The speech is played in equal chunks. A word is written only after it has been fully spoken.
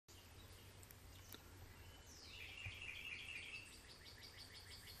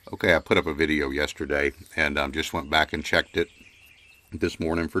Okay, I put up a video yesterday and just went back and checked it this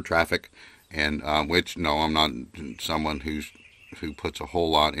morning for traffic, and which no, I'm not someone who puts a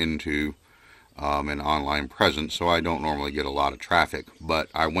whole lot into an online presence, so I don't normally get a lot of traffic. But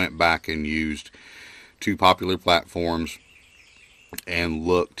I went back and used two popular platforms and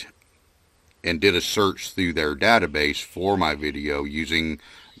looked and did a search through their database for my video using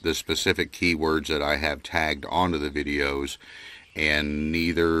the specific keywords that I have tagged onto the videos, and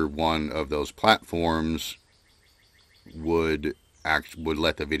neither one of those platforms would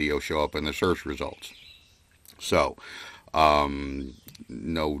let the video show up in the search results. So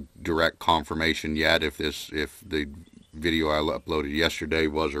no direct confirmation yet if the video I uploaded yesterday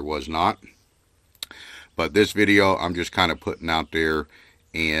was or was not. But this video I'm just kind of putting out there,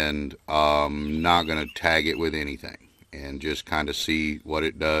 and not going to tag it with anything and just kind of see what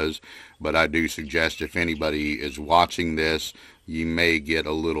it does. But I do suggest if anybody is watching this, you may get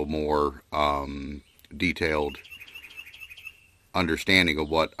a little more detailed understanding of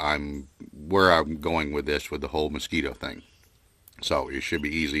where I'm going with this, with the whole mosquito thing. So it should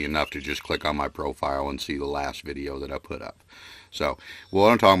be easy enough to just click on my profile and see the last video that I put up. So what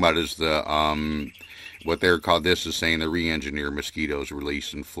I'm talking about is the what they're called, this is saying the re-engineer mosquitoes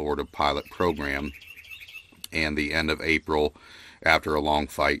released in Florida pilot program, and the end of April, after a long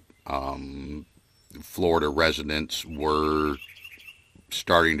fight, Florida residents were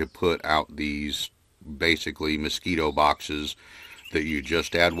starting to put out these basically mosquito boxes that you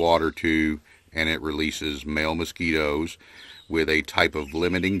just add water to, and it releases male mosquitoes with a type of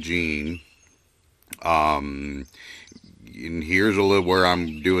limiting gene. And here's a little where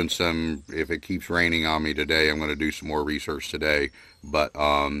I'm doing some, if it keeps raining on me today, I'm going to do some more research today. But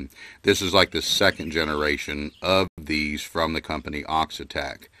this is like the second generation of these from the company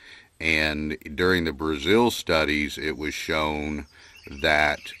Oxitec. And during the Brazil studies, it was shown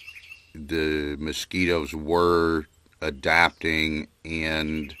that the mosquitoes were adapting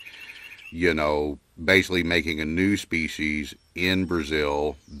and, basically making a new species in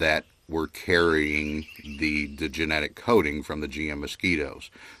Brazil that were carrying the genetic coding from the GM mosquitoes.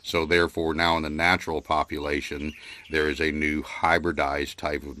 So therefore, now in the natural population, there is a new hybridized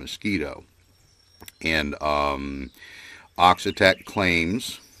type of mosquito. And Oxitec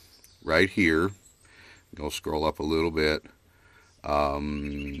claims right here, go scroll up a little bit,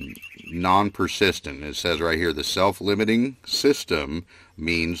 non-persistent. It says right here, the self-limiting system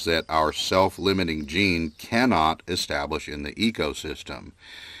means that our self-limiting gene cannot establish in the ecosystem.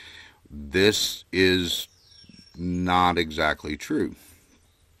 This is not exactly true.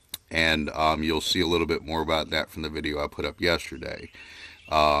 And you'll see a little bit more about that from the video I put up yesterday.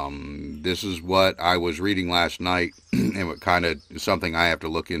 This is what I was reading last night, and what kind of something I have to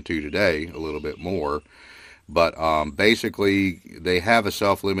look into today a little bit more. But basically, they have a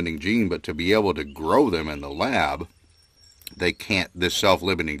self-limiting gene, but to be able to grow them in the lab, they can't. This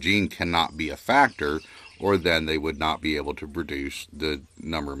self-limiting gene cannot be a factor, or then they would not be able to produce the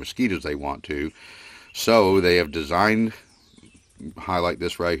number of mosquitoes they want to. So they have designed, highlight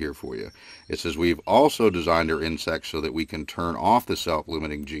this right here for you. It says, we've also designed our insects so that we can turn off the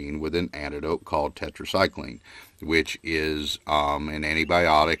self-limiting gene with an antidote called tetracycline, which is an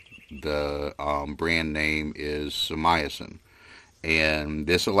antibiotic. The brand name is samycin. And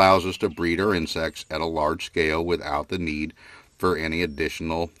this allows us to breed our insects at a large scale without the need for any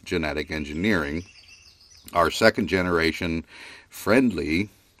additional genetic engineering. Our second generation friendly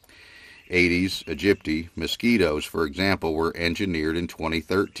Aedes aegypti mosquitoes, for example, were engineered in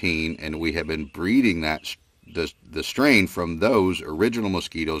 2013, and we have been breeding the strain from those original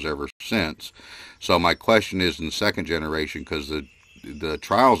mosquitoes ever since. So my question is, in the second generation, because the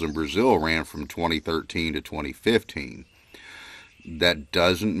trials in Brazil ran from 2013 to 2015. That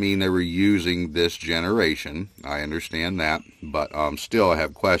doesn't mean they were using this generation. I understand that, but still I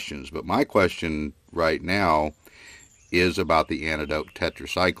have questions. But my question right now is about the antidote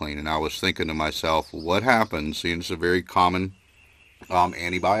tetracycline. And I was thinking to myself, what happens, seeing it's a very common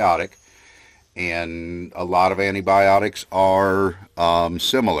antibiotic, and a lot of antibiotics are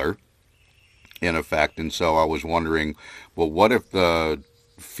similar in effect. And so I was wondering, well, what if the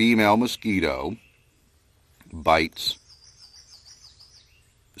female mosquito bites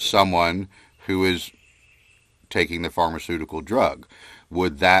someone who is taking the pharmaceutical drug?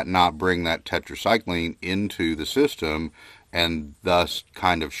 Would that not bring that tetracycline into the system and thus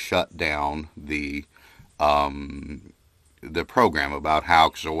kind of shut down the program about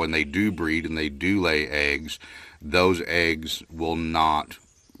how, so when they do breed and they do lay eggs, those eggs will not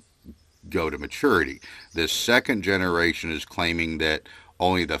go to maturity? This second generation is claiming that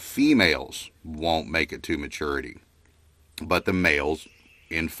only the females won't make it to maturity, but the males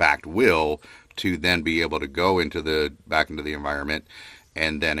in fact will, to then be able to go back into the environment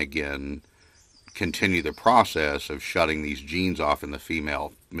and then again continue the process of shutting these genes off in the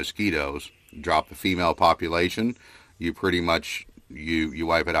female mosquitoes. Drop the female population, you pretty much you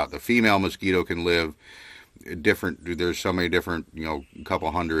wipe it out. The female mosquito can live there's so many different, a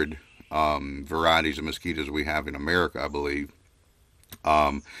couple hundred varieties of mosquitoes we have in America, I believe.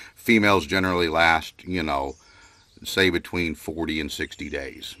 Females generally last, say between 40 and 60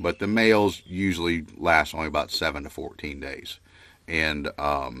 days, but the males usually last only about 7 to 14 days. And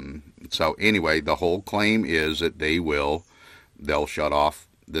so anyway, the whole claim is that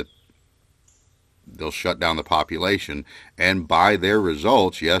they'll shut down the population, and by their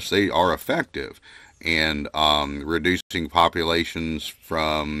results, yes, they are effective. And reducing populations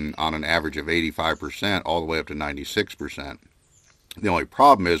from, on an average of 85% all the way up to 96%. The only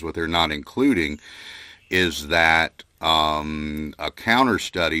problem is, what they're not including is that a counter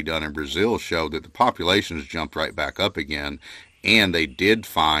study done in Brazil showed that the populations jumped right back up again, and they did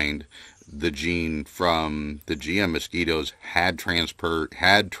find the gene from the GM mosquitoes had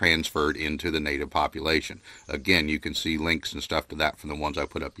transferred into the native population. Again, you can see links and stuff to that from the ones I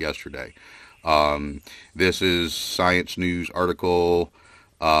put up yesterday. This is Science News article.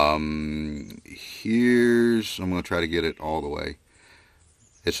 I'm going to try to get it all the way.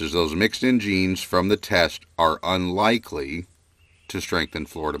 It says those mixed in genes from the test are unlikely to strengthen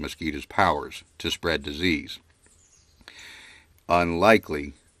Florida mosquitoes' powers to spread disease.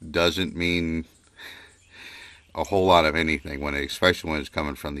 Unlikely doesn't mean a whole lot of anything, especially when it's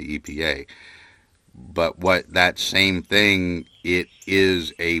coming from the EPA. But what that same thing, it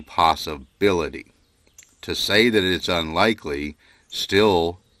is a possibility. To say that it's unlikely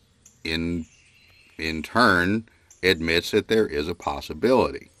still in turn admits that there is a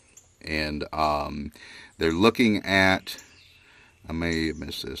possibility. And they're looking at, I may have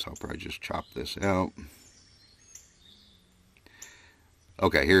missed this, I'll probably just chop this out.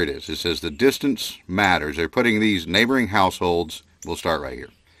 Okay, here it is. It says the distance matters. They're putting these neighboring households, we'll start right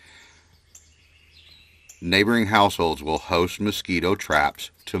here. Neighboring households will host mosquito traps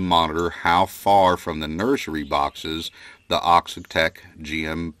to monitor how far from the nursery boxes the Oxitec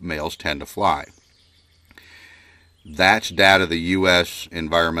GM males tend to fly. That's data the U.S.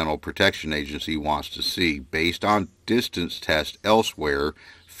 Environmental Protection Agency wants to see. Based on distance tests elsewhere,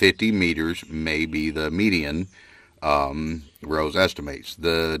 50 meters may be the median, Rose estimates.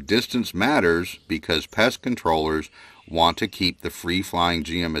 The distance matters because pest controllers want to keep the free-flying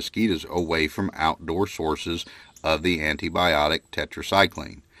GM mosquitoes away from outdoor sources of the antibiotic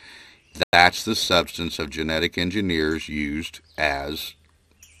tetracycline. That's the substance of genetic engineers used as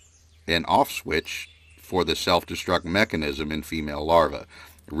an off switch for the self-destruct mechanism in female larvae.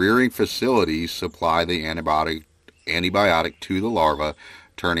 Rearing facilities supply the antibiotic to the larva,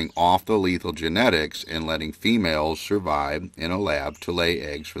 turning off the lethal genetics and letting females survive in a lab to lay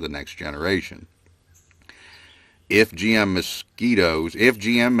eggs for the next generation. If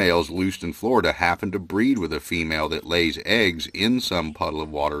GM males loosed in Florida happen to breed with a female that lays eggs in some puddle of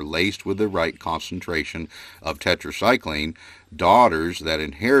water laced with the right concentration of tetracycline, daughters that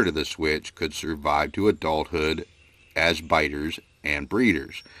inherited the switch could survive to adulthood as biters and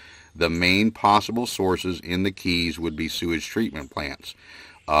breeders. The main possible sources in the Keys would be sewage treatment plants.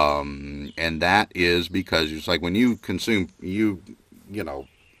 And that is because it's like when you consume,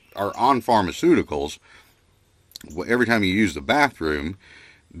 are on pharmaceuticals, every time you use the bathroom,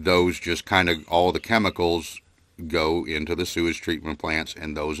 those just kind of, all the chemicals go into the sewage treatment plants,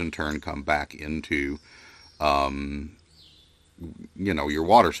 and those in turn come back into, your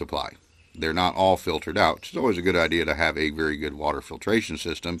water supply. They're not all filtered out. It's always a good idea to have a very good water filtration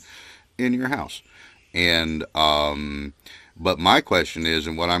system in your house. And, but my question is,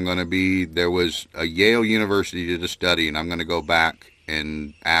 and what I'm going to be, there was a Yale University did a study, and I'm going to go back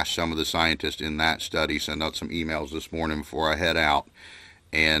and ask some of the scientists in that study, send out some emails this morning before I head out,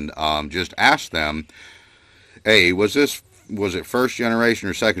 and just ask them, hey, was it first generation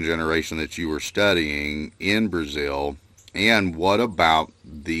or second generation that you were studying in Brazil? And what about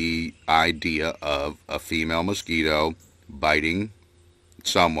the idea of a female mosquito biting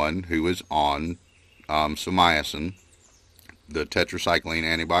someone who is on somycin, the tetracycline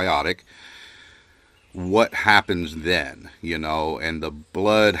antibiotic? What happens then, and the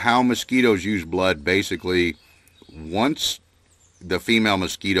blood, how mosquitoes use blood, basically, once the female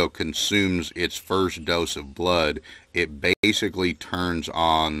mosquito consumes its first dose of blood, it basically turns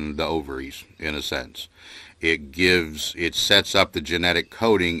on the ovaries, in a sense. It sets up the genetic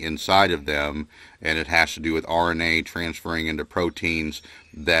coding inside of them, and it has to do with RNA transferring into proteins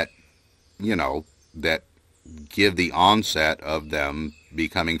that, that give the onset of them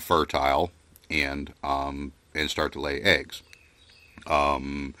becoming fertile and start to lay eggs.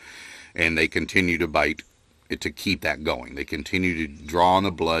 And they continue to bite to keep that going. They continue to draw on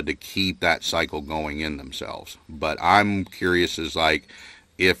the blood to keep that cycle going in themselves. But I'm curious as like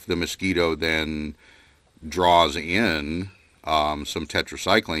if the mosquito then draws in some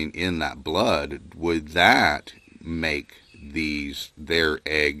tetracycline in that blood, would that make their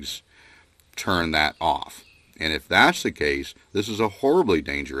eggs turn that off? And if that's the case, this is a horribly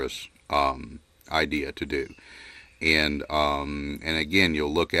dangerous idea to do. And again,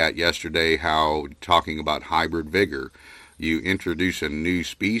 you'll look at yesterday how, talking about hybrid vigor, you introduce a new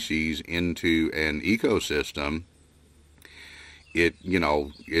species into an ecosystem.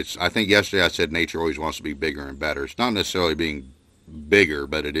 I think yesterday I said nature always wants to be bigger and better. It's not necessarily being bigger,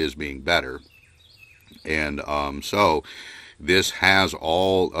 but it is being better. And so this has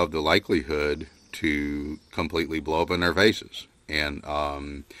all of the likelihood to completely blow up in their faces.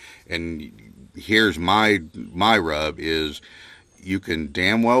 And here's my rub is, you can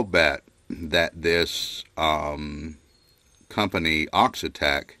damn well bet that this company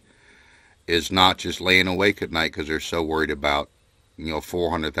Oxitec is not just laying awake at night because they're so worried about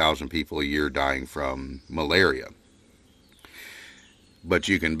 400,000 people a year dying from malaria. But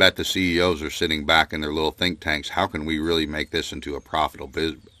you can bet the CEOs are sitting back in their little think tanks. How can we really make this into a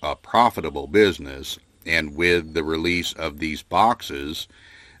profitable business? And with the release of these boxes,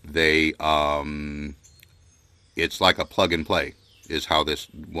 it's like a plug and play, is how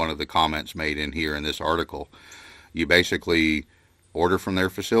one of the comments made in here in this article. You basically order from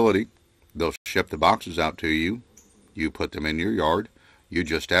their facility. They'll ship the boxes out to you. You put them in your yard. You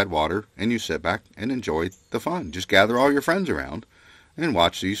just add water, and you sit back and enjoy the fun. Just gather all your friends around and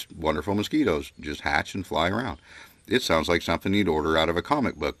watch these wonderful mosquitoes just hatch and fly around. It sounds like something you'd order out of a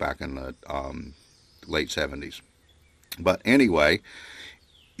comic book back in the late 70s. But anyway,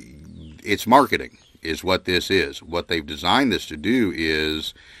 it's marketing is what this is. What they've designed this to do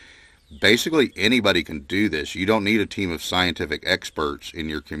is basically anybody can do this. You don't need a team of scientific experts in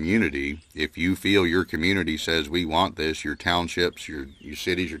your community. If you feel your community says we want this, your townships, your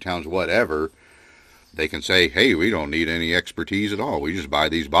cities, your towns, whatever, they can say, hey, we don't need any expertise at all. We just buy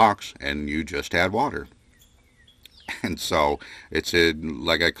these boxes and you just add water. And so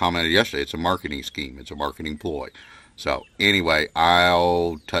like I commented yesterday, it's a marketing scheme. It's a marketing ploy. So anyway,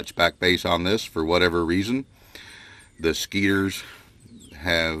 I'll touch back base on this for whatever reason. The Skeeters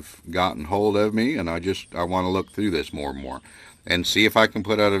have gotten hold of me, and I want to look through this more and more and see if I can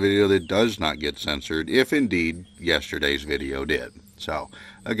put out a video that does not get censored, if indeed yesterday's video did. So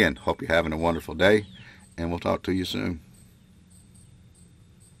again, hope you're having a wonderful day, and we'll talk to you soon.